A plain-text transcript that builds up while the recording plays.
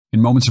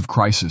In moments of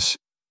crisis,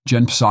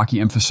 Jen Psaki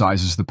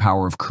emphasizes the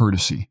power of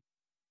courtesy,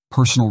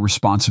 personal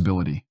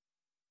responsibility,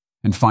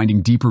 and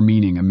finding deeper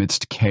meaning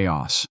amidst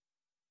chaos.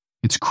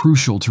 It's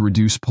crucial to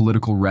reduce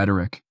political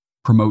rhetoric,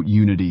 promote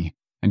unity,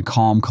 and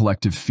calm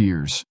collective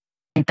fears.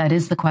 That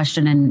is the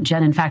question. And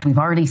Jen, in fact, we've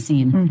already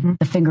seen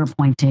the finger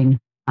pointing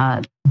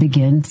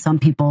begin. Some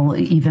people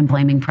even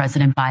blaming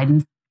President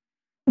Biden.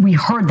 We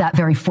heard that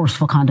very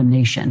forceful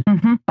condemnation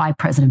by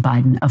President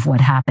Biden of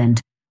what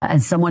happened.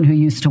 As someone who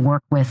used to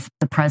work with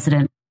the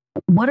president,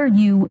 what are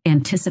you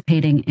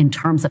anticipating in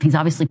terms of, he's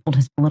obviously pulled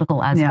his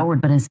political ads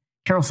forward, but as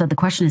Carol said, the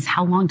question is,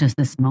 how long does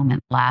this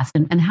moment last?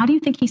 And how do you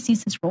think he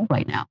sees his role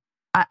right now?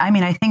 I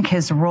mean, I think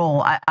his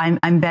role,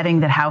 I'm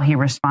betting that how he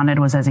responded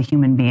was as a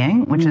human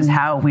being, which is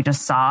how we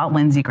just saw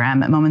Lindsey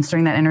Graham at moments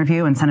during that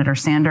interview and Senator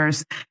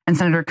Sanders and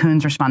Senator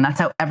Coons respond. That's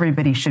how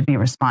everybody should be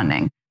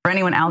responding. For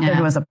anyone out there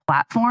who has a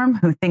platform,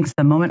 who thinks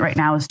the moment right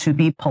now is to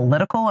be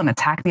political and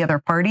attack the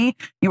other party,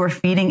 you are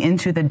feeding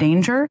into the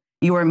danger.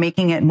 You are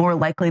making it more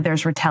likely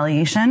there's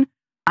retaliation.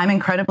 I'm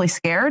incredibly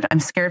scared. I'm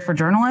scared for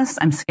journalists.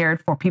 I'm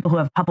scared for people who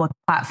have public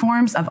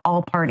platforms of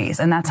all parties.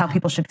 And that's how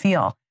people should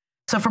feel.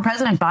 So for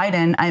President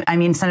Biden, I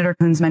mean, Senator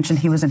Coons mentioned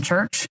he was in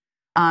church.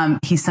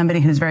 He's somebody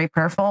who's very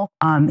prayerful.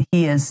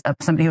 He is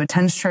somebody who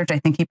attends church. I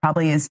think he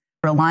probably is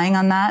relying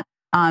on that.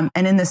 And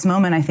in this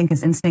moment, I think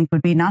his instinct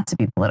would be not to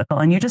be political.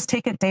 And you just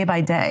take it day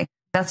by day.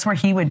 That's where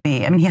he would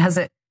be. I mean, he has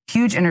a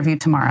huge interview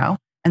tomorrow.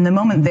 And the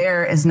moment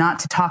there is not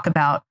to talk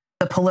about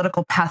the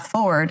political path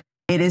forward.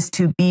 It is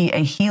to be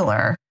a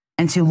healer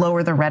and to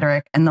lower the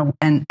rhetoric and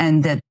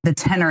the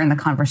tenor in the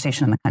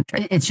conversation in the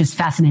country. It's just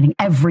fascinating.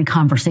 Every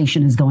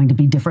conversation is going to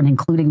be different,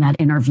 including that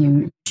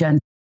interview, Jen.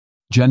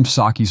 Jen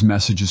Psaki's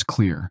message is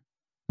clear.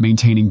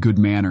 Maintaining good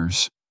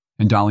manners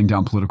and dialing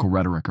down political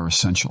rhetoric are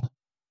essential,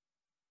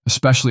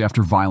 especially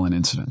after violent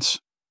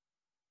incidents.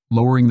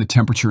 Lowering the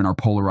temperature in our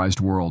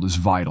polarized world is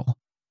vital,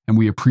 and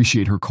we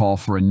appreciate her call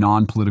for a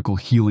non-political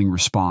healing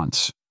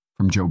response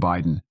from Joe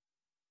Biden.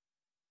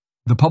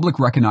 The public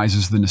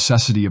recognizes the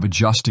necessity of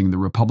adjusting the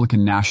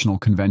Republican National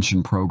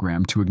Convention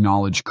program to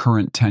acknowledge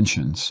current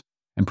tensions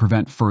and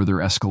prevent further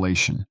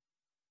escalation.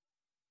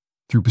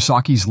 Through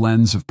Psaki's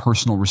lens of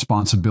personal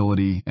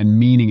responsibility and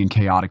meaning in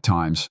chaotic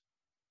times,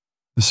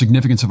 the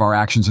significance of our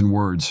actions and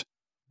words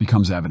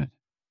becomes evident.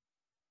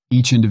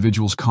 Each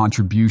individual's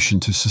contribution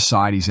to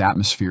society's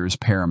atmosphere is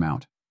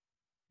paramount.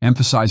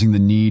 Emphasizing the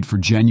need for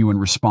genuine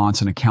response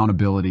and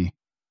accountability,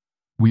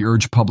 we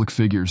urge public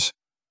figures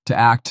to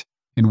act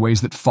in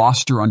ways that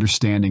foster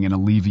understanding and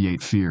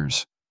alleviate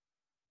fears.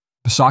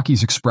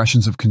 Psaki's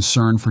expressions of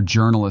concern for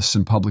journalists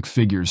and public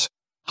figures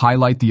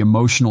highlight the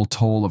emotional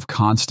toll of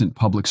constant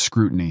public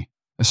scrutiny,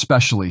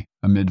 especially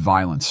amid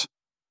violence.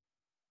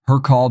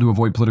 Her call to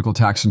avoid political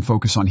attacks and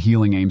focus on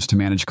healing aims to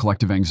manage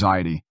collective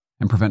anxiety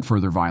and prevent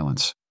further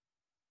violence.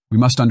 We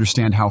must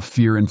understand how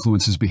fear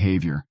influences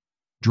behavior,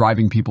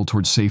 driving people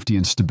towards safety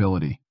and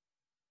stability.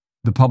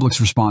 The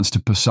public's response to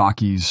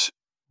Psaki's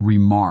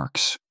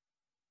remarks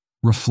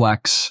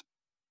reflects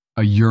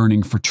a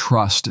yearning for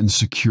trust and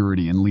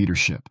security in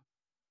leadership.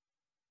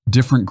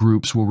 Different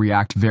groups will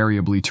react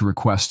variably to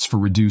requests for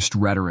reduced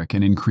rhetoric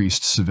and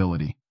increased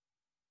civility.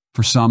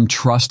 For some,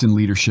 trust in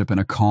leadership and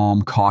a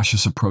calm,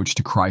 cautious approach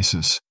to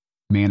crisis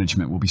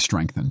management will be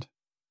strengthened.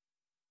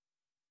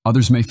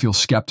 Others may feel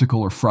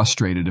skeptical or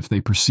frustrated if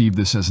they perceive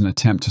this as an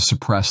attempt to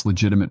suppress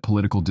legitimate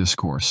political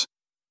discourse.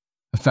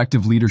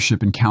 Effective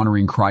leadership in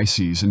countering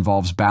crises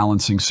involves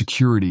balancing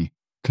security,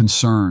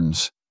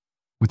 concerns,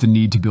 with the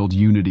need to build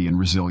unity and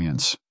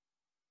resilience.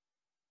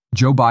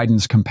 Joe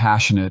Biden's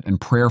compassionate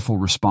and prayerful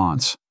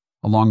response,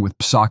 along with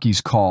Psaki's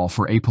call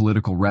for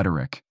apolitical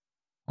rhetoric,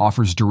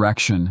 offers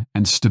direction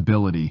and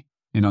stability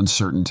in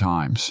uncertain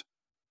times.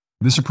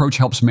 This approach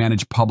helps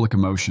manage public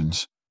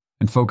emotions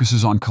and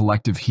focuses on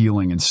collective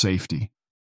healing and safety.